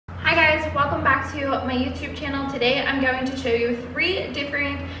guys, welcome back to my YouTube channel. Today I'm going to show you 3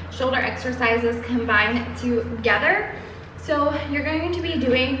 different shoulder exercises combined together. So you're going to be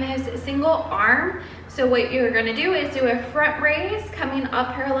doing this single arm. So what you're going to do is do a front raise, coming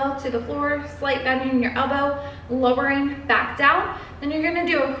up parallel to the floor, slight bending in your elbow, lowering back down. Then you're going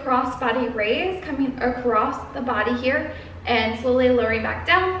to do a cross body raise, coming across the body here and slowly lowering back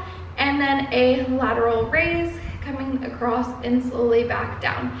down. And then a lateral raise, coming across and slowly back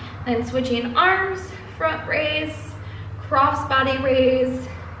down. Then switching arms, front raise, cross body raise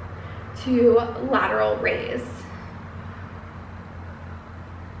to lateral raise.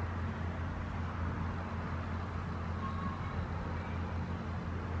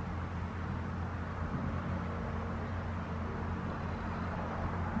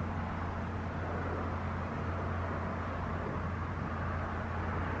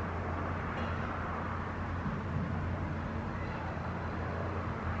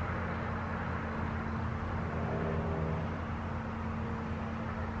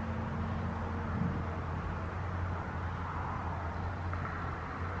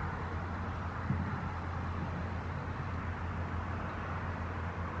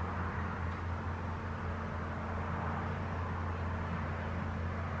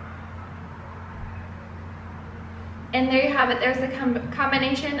 And there you have it. There's a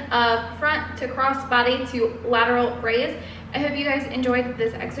combination of front to cross body to lateral raise. I hope you guys enjoyed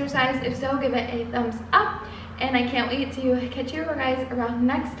this exercise. If so, give it a thumbs up. And I can't wait to catch you guys around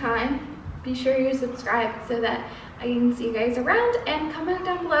next time. Be sure you subscribe so that I can see you guys around. And comment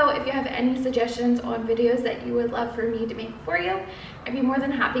down below if you have any suggestions on videos that you would love for me to make for you. I'd be more than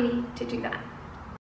happy to do that.